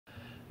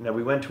Now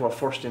we went to our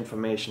first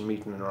information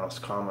meeting in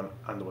Roscommon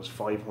and there was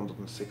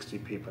 560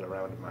 people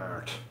around the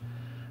mart,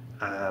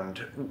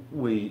 and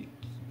we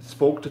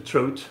spoke the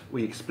truth,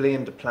 we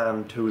explained the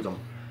plan to them,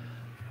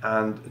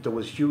 and there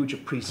was huge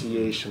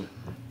appreciation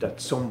that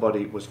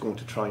somebody was going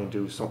to try and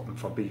do something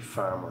for beef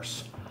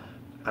farmers.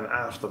 And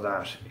after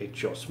that it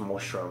just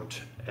mushroomed,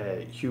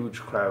 huge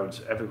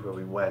crowds everywhere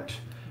we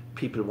went.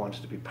 People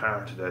wanted to be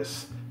part of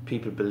this,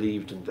 people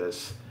believed in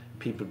this,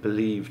 people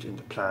believed in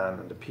the plan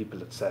and the people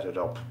that set it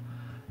up.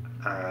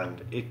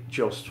 And it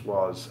just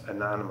was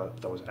an animal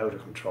that was out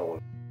of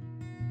control.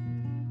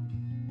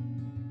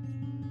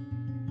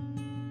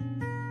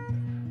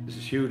 This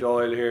is Hugh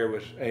Doyle here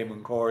with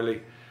Eamon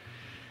Corley.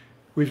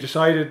 We've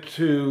decided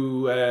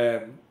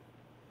to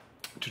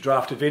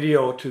draft a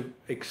video to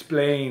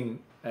explain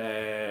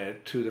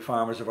to the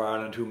farmers of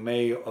Ireland who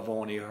may have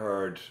only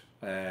heard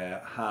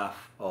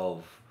half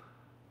of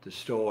the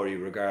story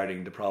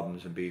regarding the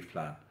problems in beef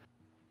plan.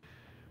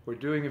 We're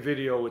doing a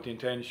video with the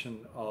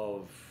intention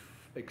of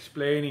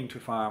explaining to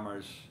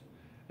farmers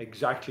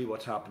exactly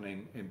what's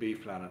happening in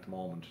beef plan at the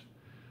moment.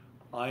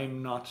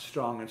 I'm not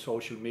strong in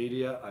social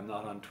media, I'm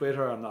not on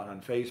Twitter, I'm not on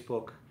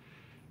Facebook,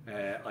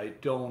 I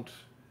don't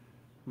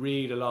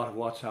read a lot of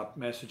WhatsApp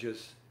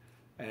messages.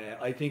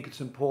 I think it's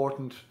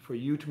important for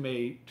you to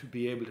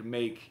be able to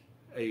make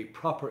a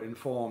proper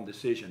informed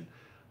decision.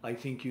 I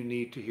think you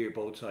need to hear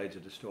both sides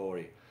of the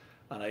story,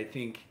 and I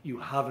think you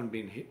haven't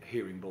been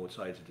hearing both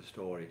sides of the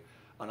story,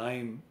 and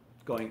I'm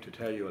going to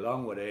tell you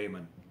along with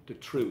Eamon the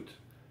truth.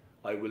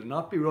 I will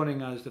not be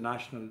running as the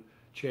national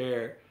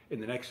chair in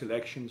the next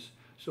elections,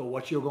 so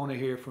what you're going to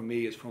hear from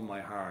me is from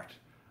my heart,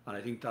 and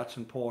I think that's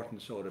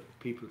important so that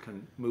people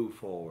can move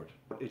forward.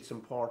 It's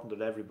important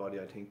that everybody,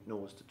 I think,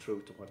 knows the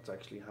truth of what's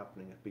actually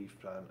happening at beef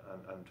plan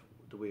and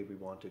the way we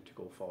want it to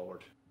go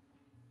forward.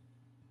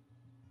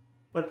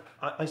 Well,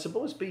 I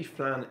suppose beef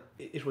plan,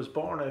 it was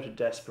born out of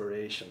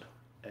desperation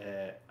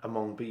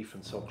among beef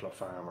and suckler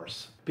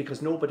farmers,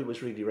 because nobody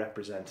was really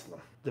representing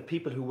them. The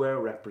people who were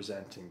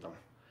representing them,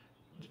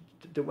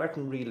 they weren't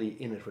really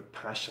in it with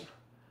passion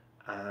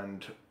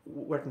and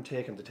weren't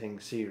taking the thing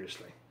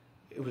seriously.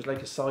 It was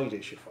like a side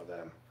issue for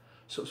them.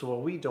 So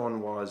what we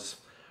done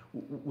was,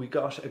 we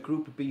got a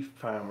group of beef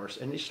farmers,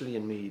 initially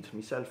in Meath,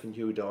 myself and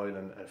Hugh Doyle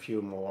and a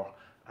few more,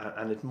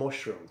 and it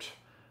mushroomed.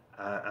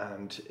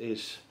 And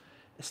it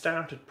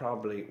started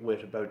probably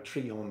with about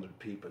 300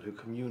 people who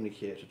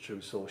communicated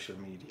through social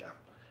media,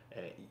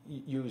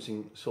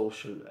 using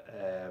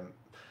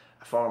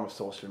a form of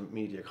social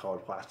media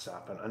called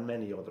WhatsApp and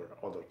many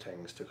other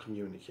things to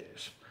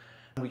communicate.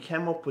 We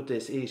came up with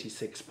this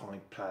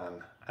 86-point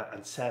plan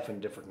and 7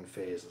 different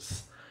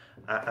phases.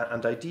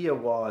 And the idea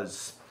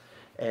was,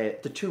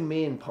 the 2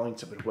 main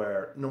points of it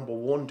were, number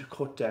 1, to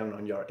cut down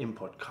on your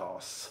input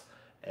costs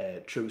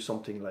through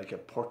something like a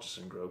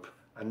purchasing group,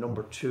 and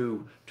number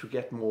 2, to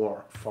get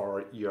more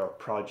for your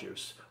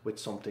produce with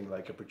something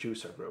like a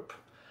producer group.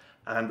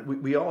 And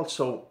we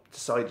also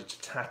decided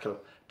to tackle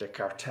the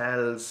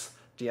cartels,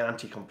 the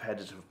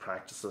anti-competitive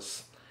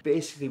practices.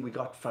 Basically, we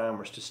got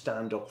farmers to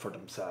stand up for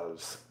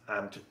themselves,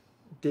 and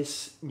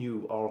this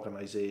new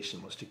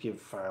organisation was to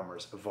give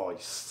farmers a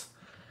voice.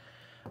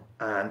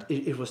 And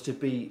it was to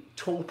be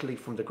totally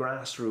from the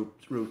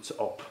grassroots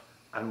up,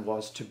 and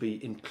was to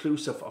be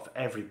inclusive of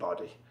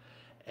everybody.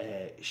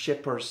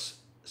 Shippers,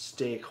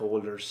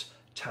 stakeholders,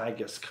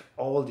 Tagisk,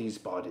 all these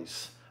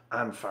bodies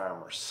and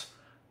farmers,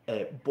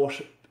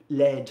 but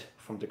led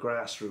from the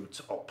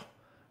grassroots up.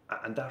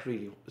 And that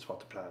really is what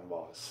the plan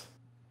was.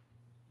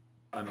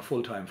 I'm a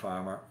full-time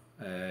farmer.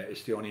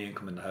 It's the only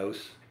income in the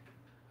house.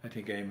 I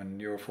think,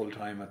 Eamon, you're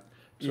full-time at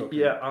suckler.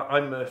 Yeah,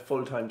 I'm a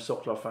full-time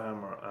suckler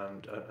farmer,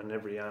 and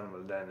every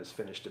animal then is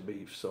finished to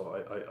beef.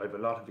 So I have a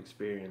lot of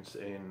experience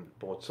in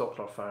both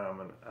suckler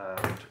farming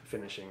and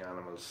finishing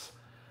animals.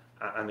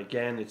 And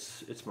again,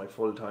 it's my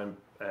full-time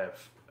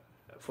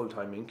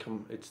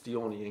income. It's the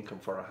only income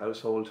for a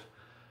household.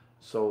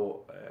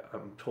 So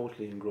I'm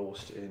totally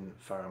engrossed in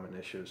farming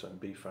issues and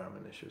beef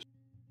farming issues.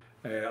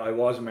 I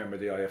was a member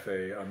of the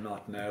IFA. I'm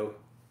not now.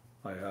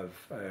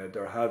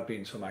 There have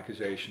been some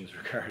accusations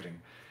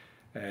regarding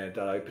that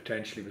I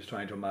potentially was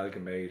trying to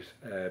amalgamate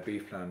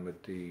beef plan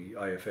with the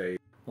IFA.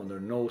 Under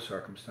no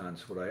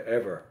circumstance would I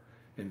ever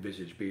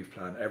envisage beef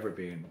plan ever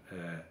being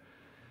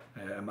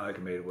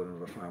amalgamated with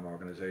another farm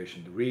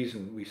organisation. The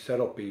reason we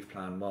set up beef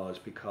plan was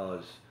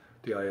because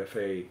the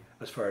IFA,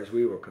 as far as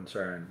we were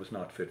concerned, was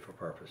not fit for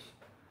purpose.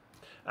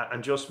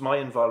 And just my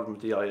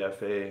involvement with the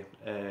IFA,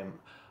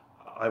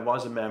 I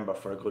was a member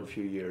for a good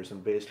few years,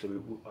 and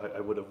basically I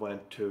would have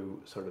went to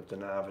sort of the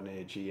Navan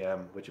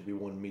AGM, which would be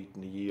 1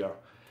 meeting a year.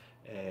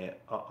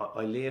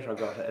 I later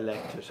got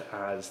elected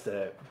as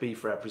the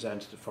beef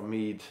representative for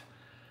Meath,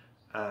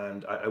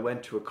 and I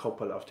went to a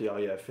couple of the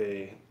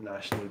IFA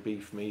national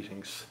beef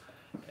meetings.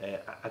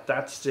 At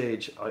that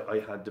stage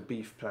I had the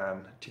beef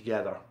plan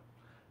together,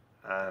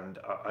 and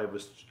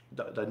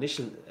the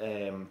initial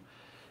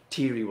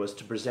theory was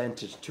to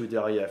present it to the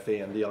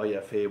IFA, and the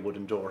IFA would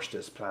endorse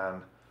this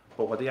plan.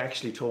 But what they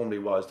actually told me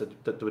was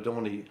that they would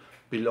only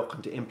be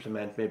looking to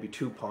implement maybe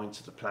 2 points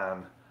of the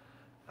plan.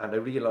 And I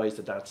realised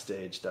at that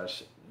stage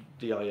that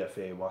the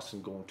IFA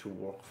wasn't going to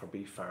work for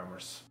beef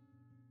farmers.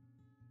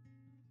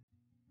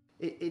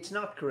 It's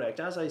not correct.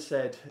 As I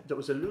said, there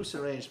was a loose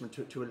arrangement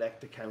to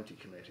elect the county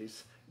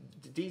committees.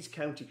 These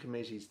county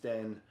committees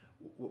then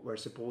were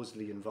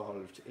supposedly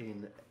involved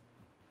in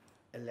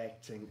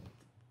electing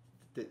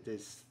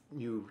this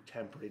new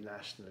temporary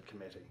national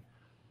committee.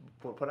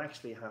 But what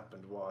actually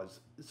happened was,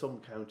 some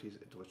counties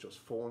it was just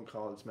phone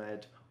calls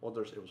made,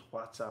 others it was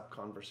WhatsApp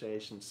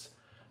conversations.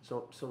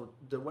 So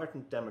they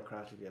weren't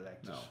democratically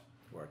elected. No,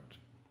 weren't.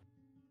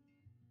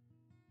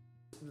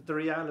 The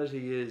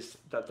reality is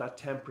that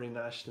temporary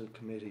national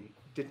committee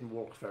didn't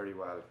work very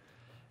well.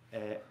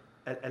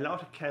 A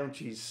lot of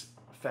counties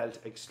felt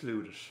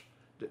excluded.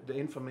 The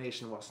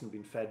information wasn't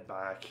being fed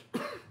back.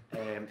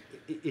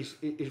 It was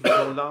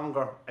no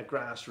longer a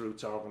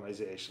grassroots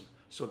organisation.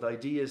 So the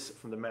ideas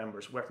from the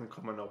members weren't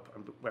coming up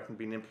and weren't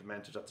being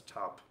implemented at the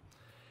top.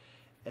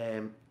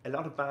 A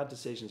lot of bad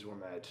decisions were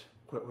made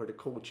where the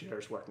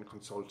co-chairs weren't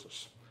consulted.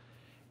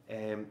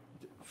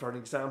 For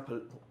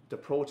example, the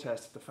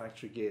protests at the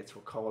factory gates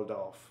were called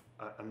off,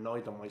 and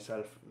neither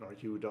myself nor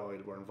Hugh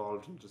Doyle were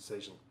involved in the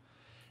decision.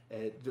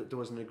 There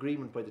was an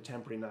agreement by the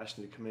Temporary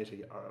National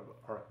Committee,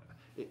 or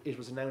it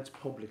was announced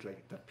publicly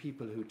that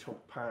people who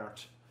took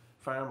part,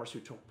 farmers who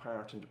took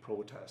part in the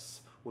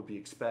protests, would be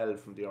expelled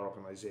from the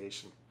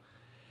organisation.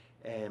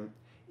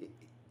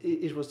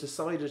 It was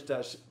decided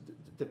that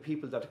the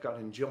people that got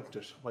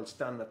injuncted while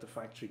standing at the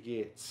factory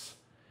gates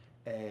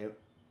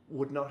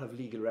would not have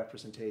legal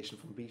representation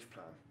from Beef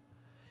Plan.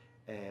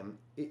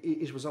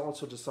 It was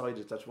also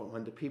decided that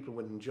when the people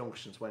with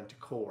injunctions went to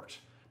court,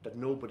 that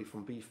nobody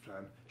from Beef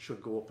Plan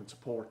should go up and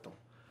support them.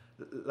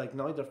 Like,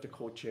 neither of the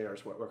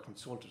co-chairs were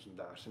consulted in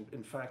that.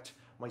 In fact,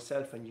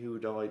 myself and Hugh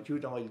Doyle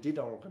did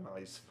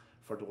organise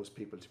for those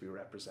people to be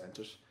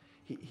represented.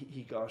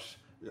 He got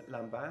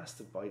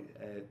lambasted by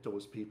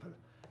those people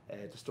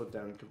that stood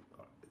down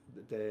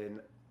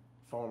the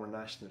former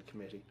National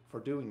Committee for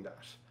doing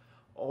that.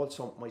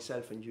 Also,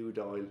 myself and Hugh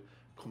Doyle,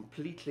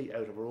 completely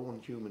out of our own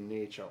human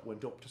nature,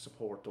 went up to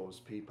support those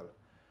people,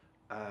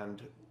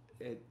 and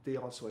they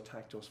also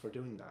attacked us for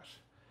doing that.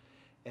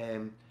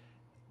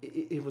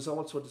 It was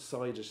also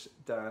decided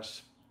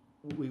that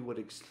we would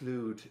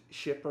exclude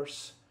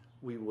shippers,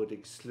 we would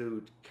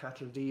exclude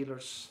cattle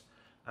dealers,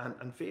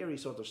 and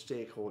various other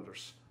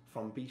stakeholders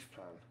from Beef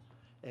Plan.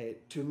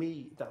 To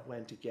me, that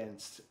went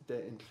against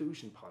the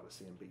inclusion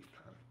policy in Beef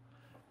Plan.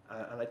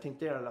 And I think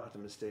there are a lot of the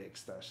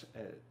mistakes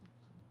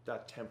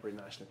that Temporary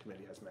National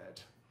Committee has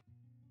made.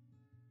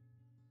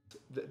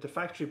 The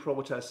factory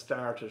protest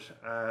started,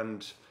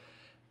 and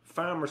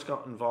farmers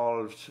got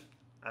involved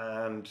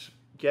and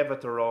gave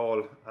it their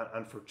all,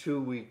 and for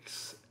 2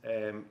 weeks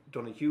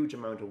done a huge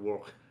amount of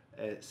work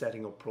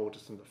setting up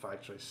protests in the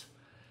factories.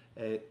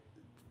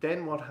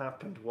 Then what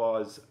happened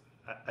was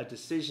a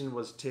decision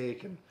was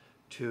taken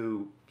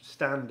to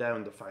stand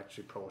down the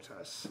factory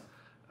protests,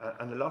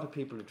 and a lot of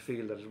people would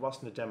feel that it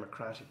wasn't a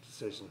democratic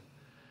decision.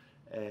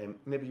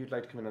 Maybe you'd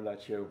like to come in on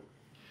that, Hugh.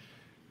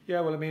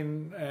 Yeah, well, I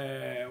mean,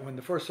 when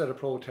the first set of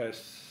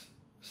protests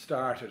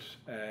started,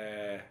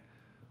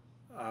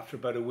 after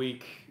about a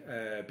week,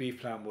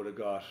 Beef Plan would have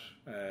got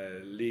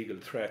legal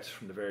threats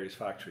from the various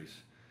factories,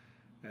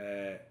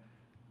 and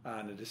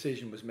a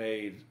decision was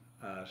made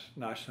at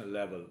national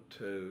level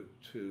to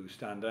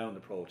stand down the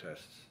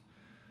protests.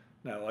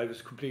 Now, I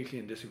was completely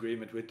in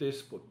disagreement with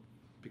this, but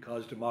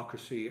because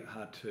democracy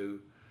had to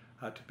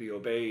be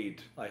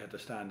obeyed, I had to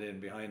stand in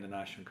behind the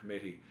National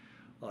Committee.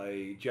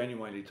 I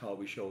genuinely thought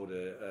we showed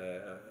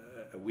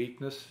a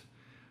weakness.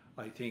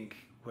 I think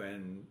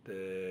when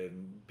the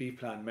Beef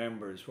Plan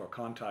members were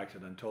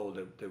contacted and told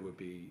that they would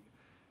be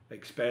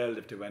expelled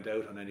if they went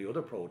out on any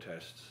other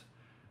protests,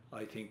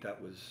 I think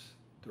that was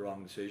the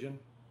wrong decision.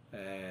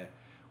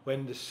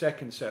 When the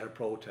second set of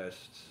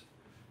protests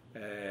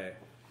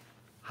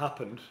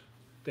happened,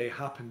 they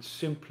happened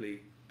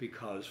simply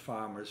because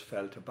farmers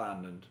felt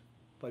abandoned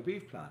by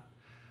Beef Plan.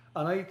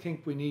 And I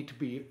think we need to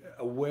be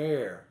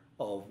aware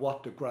of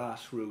what the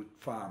grassroots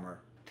farmer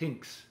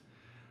thinks.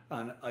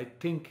 And I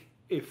think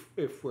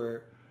if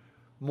we're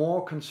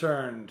more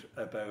concerned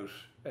about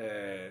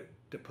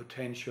the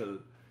potential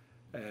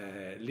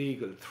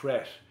legal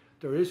threat,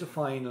 there is a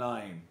fine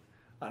line.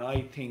 And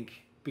I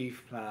think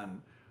Beef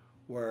Plan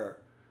were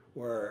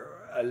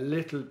a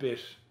little bit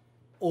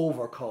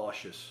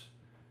overcautious.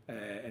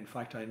 In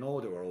fact, I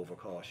know they were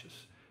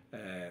overcautious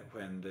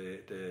when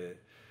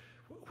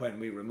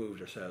we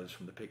removed ourselves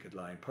from the picket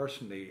line.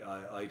 Personally,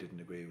 I didn't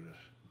agree with it.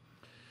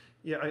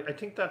 Yeah, I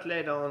think that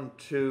led on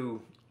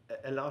to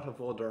a lot of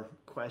other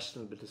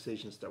questionable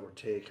decisions that were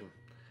taken.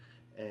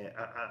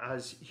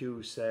 As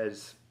Hugh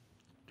says,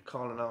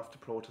 calling off the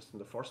protest in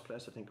the first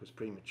place, I think was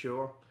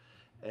premature.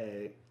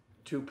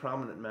 Two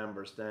prominent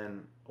members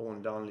then,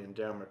 Owen Donnelly and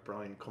Dermot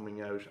Bryan,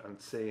 coming out and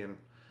saying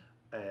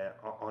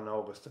on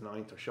August the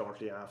 9th, or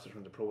shortly after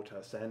when the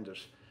protests ended,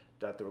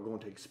 that they were going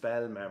to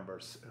expel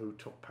members who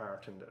took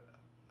part in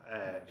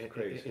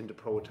in the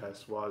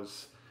protest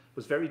was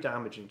very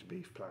damaging to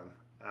beef plan,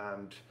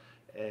 and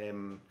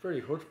very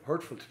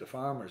hurtful to the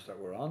farmers that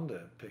were on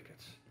the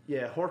pickets.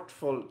 Yeah,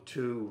 hurtful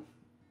to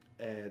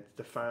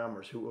the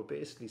farmers who were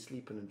basically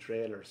sleeping in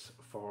trailers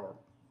for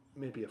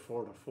maybe a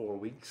further 4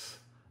 weeks.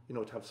 You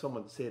know, to have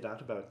someone say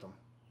that about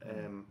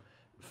them.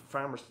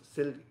 Farmers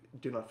still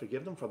do not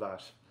forgive them for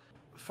that.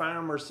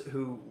 Farmers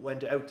who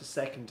went out the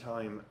second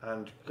time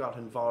and got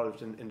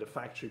involved in the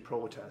factory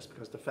protest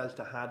because they felt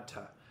they had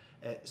to,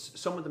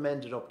 some of them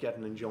ended up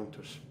getting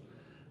injuncted.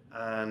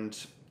 And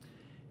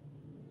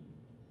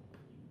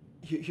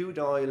Hugh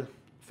Doyle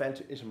felt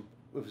it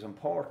was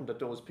important that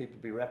those people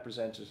be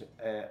represented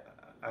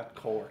at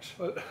court.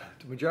 Well,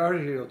 the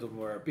majority of them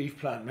were beef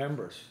plan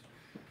members.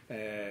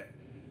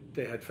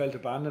 They had felt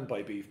abandoned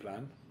by beef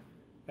plan,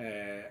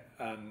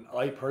 and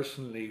I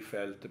personally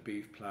felt the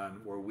beef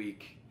plan were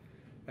weak.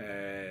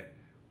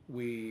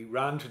 We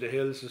ran to the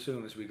hills as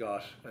soon as we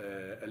got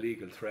a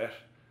legal threat.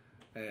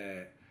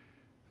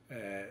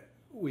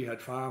 We had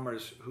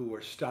farmers who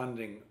were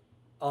standing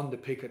on the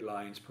picket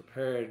lines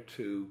prepared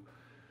to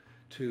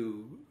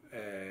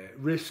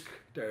risk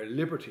their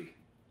liberty.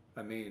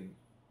 I mean,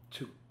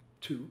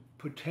 to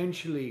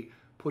potentially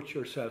put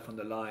yourself on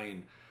the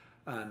line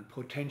and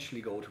potentially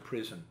go to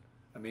prison.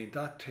 I mean,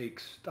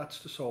 that's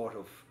the sort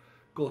of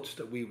guts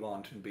that we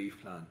want in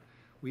beef plan.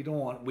 We don't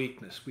want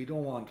weakness. We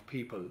don't want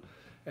people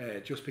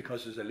just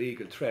because there's a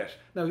legal threat.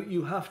 Now,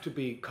 you have to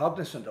be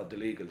cognizant of the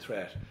legal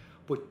threat,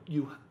 but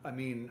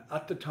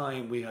at the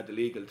time we had the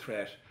legal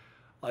threat,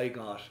 I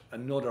got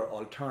another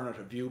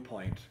alternative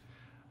viewpoint,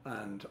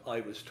 and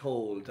I was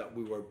told that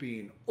we were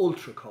being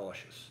ultra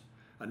cautious.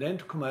 And then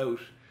to come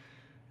out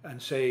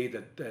and say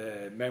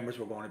that members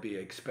were going to be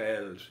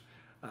expelled,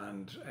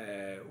 and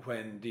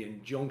when the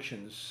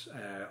injunctions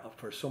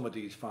for some of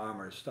these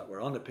farmers that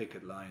were on the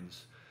picket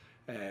lines,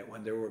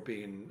 when they were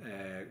being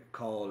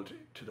called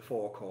to the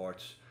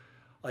forecourts,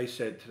 I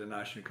said to the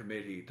National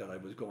Committee that I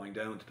was going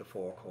down to the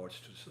forecourts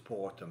to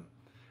support them.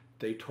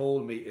 They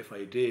told me if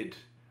I did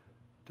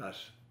that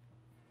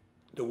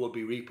there would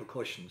be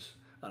repercussions,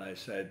 and I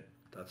said,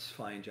 that's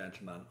fine,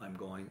 gentlemen, I'm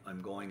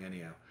going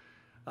anyhow.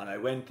 And I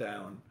went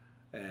down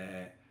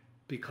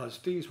because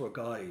these were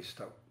guys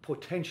that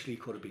potentially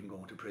could have been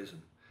going to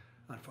prison.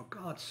 And for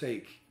God's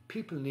sake,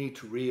 people need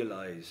to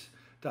realise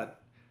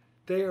that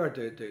they are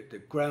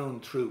the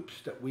ground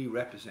troops that we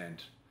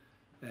represent.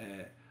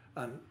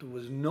 And there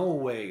was no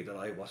way that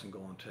I wasn't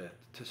going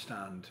to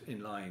stand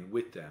in line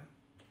with them.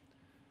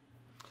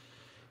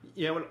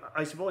 Yeah, well,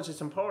 I suppose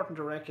it's important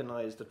to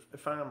recognise that a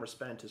farmer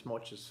spent as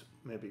much as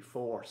maybe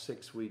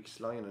 4-6 weeks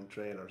lying in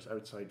trailers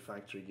outside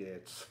factory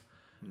gates.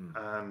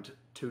 And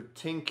to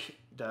think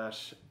that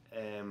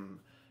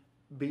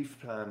beef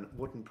plan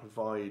wouldn't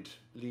provide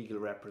legal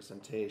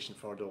representation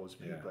for those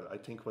people, I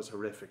think was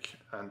horrific.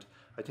 And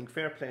I think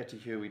fair play to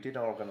Hugh, he did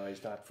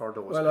organise that for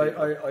those people.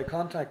 Well, I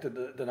contacted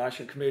the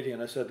National Committee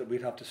and I said that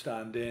we'd have to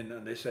stand in,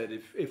 and they said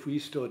if we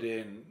stood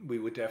in, we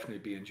would definitely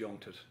be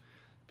injuncted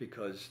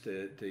because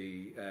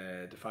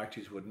the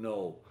factories would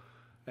know.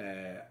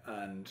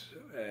 And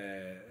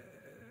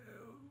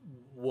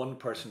one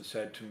person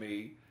said to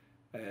me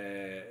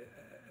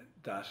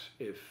that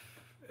if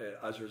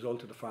as a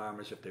result of the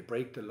farmers, if they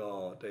break the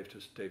law, they've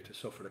to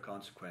suffer the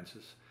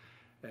consequences.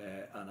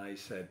 And I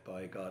said,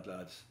 by God,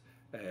 lads.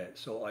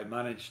 So I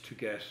managed to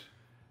get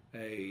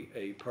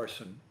a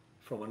person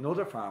from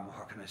another farm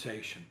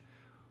organisation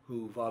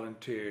who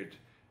volunteered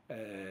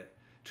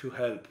to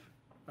help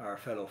our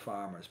fellow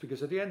farmers,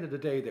 because at the end of the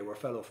day they were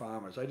fellow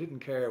farmers. I didn't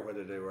care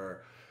whether they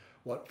were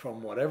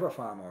from whatever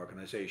farm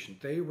organisation.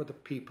 They were the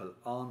people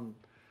on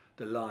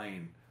the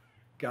line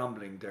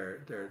gambling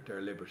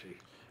their liberty.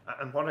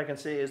 And what I can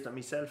say is that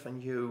myself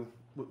and you,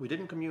 we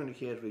didn't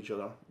communicate with each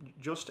other.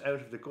 Just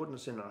out of the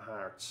goodness in our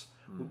hearts,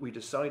 we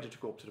decided to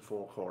go up to the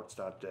forecourts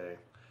that day,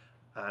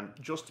 and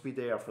just to be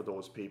there for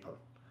those people.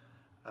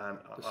 And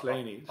the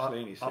Slaney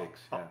Six.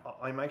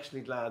 I'm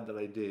actually glad that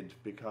I did,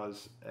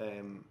 because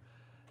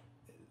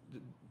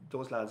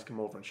those lads came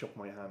over and shook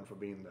my hand for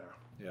being there.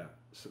 Yeah.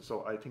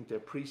 So I think they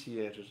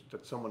appreciated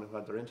that someone who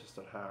had their interest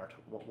at heart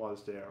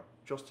was there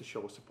just to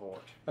show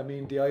support. I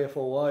mean, the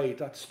IFOI,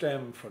 that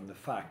stemmed from the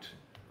fact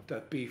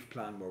that beef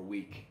plan were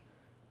weak.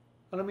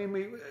 And I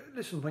mean,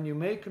 listen, when you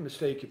make a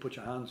mistake, you put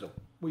your hands up.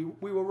 We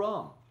were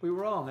wrong. We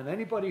were wrong. And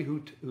anybody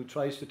who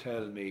tries to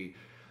tell me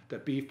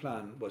that beef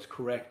plan was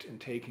correct in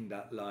taking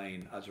that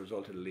line as a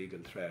result of the legal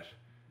threat,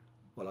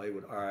 well, I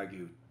would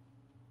argue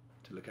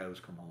till the cows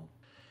come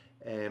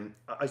home.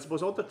 I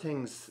suppose other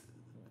things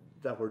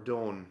that were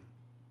done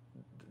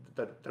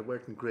that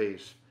weren't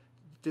great,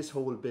 this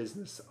whole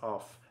business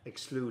of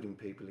excluding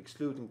people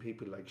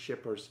like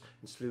shippers,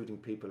 excluding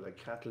people like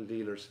cattle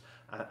dealers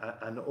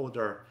and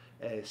other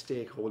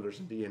stakeholders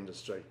in the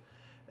industry.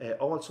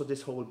 Also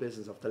this whole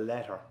business of the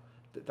letter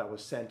that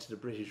was sent to the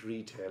British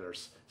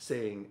retailers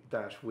saying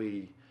that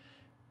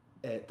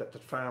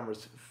that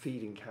farmers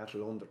feeding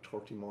cattle under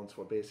 30 months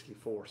were basically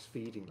force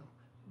feeding them.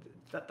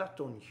 That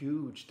done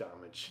huge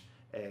damage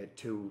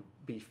to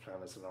beef plan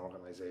as an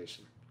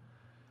organisation.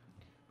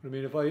 I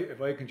mean,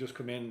 if I can just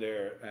come in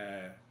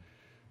there,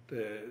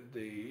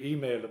 the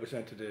email that was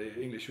sent to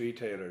the English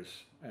retailers,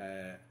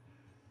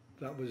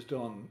 that was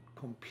done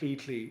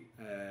completely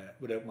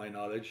without my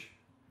knowledge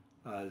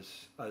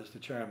as the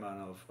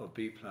chairman of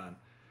B-Plan.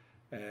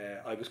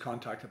 I was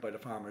contacted by the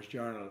Farmers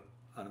Journal,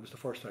 and it was the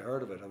first I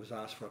heard of it. I was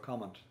asked for a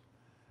comment.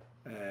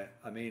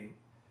 I mean,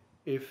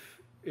 if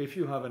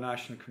you have a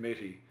national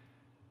committee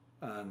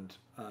and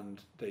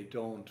they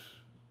don't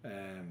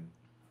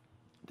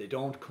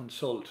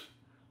consult,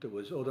 there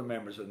was other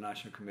members of the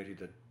national committee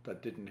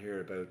that didn't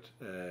hear about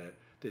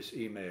this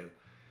email.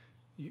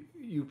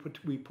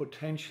 We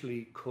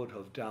potentially could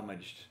have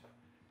damaged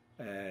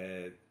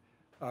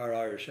our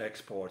Irish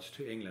exports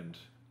to England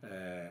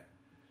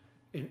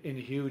in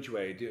a huge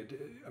way.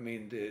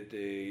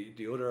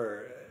 The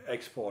other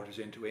exporters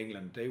into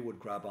England, they would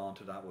grab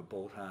onto that with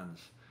both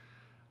hands,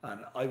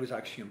 and I was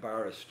actually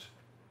embarrassed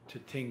to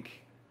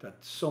think that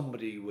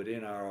somebody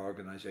within our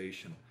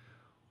organisation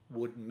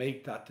would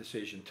make that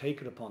decision,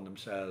 take it upon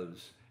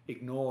themselves,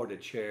 ignore the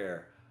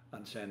chair,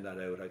 and send that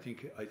out. I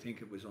think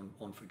it was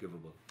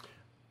unforgivable.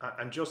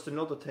 And just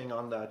another thing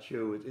on that,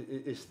 Hugh,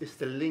 is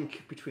the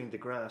link between the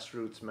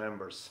grassroots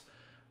members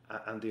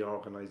and the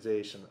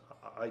organisation.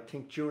 I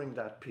think during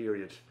that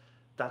period,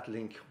 that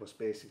link was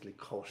basically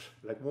cut.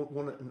 Like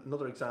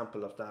another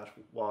example of that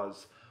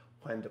was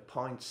when the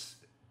points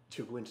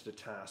to go into the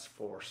task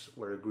force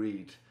were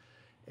agreed.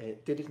 They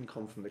didn't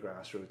come from the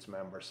grassroots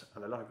members,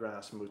 and a lot of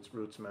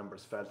grassroots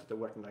members felt that they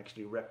weren't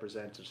actually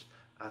represented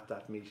at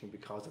that meeting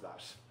because of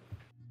that.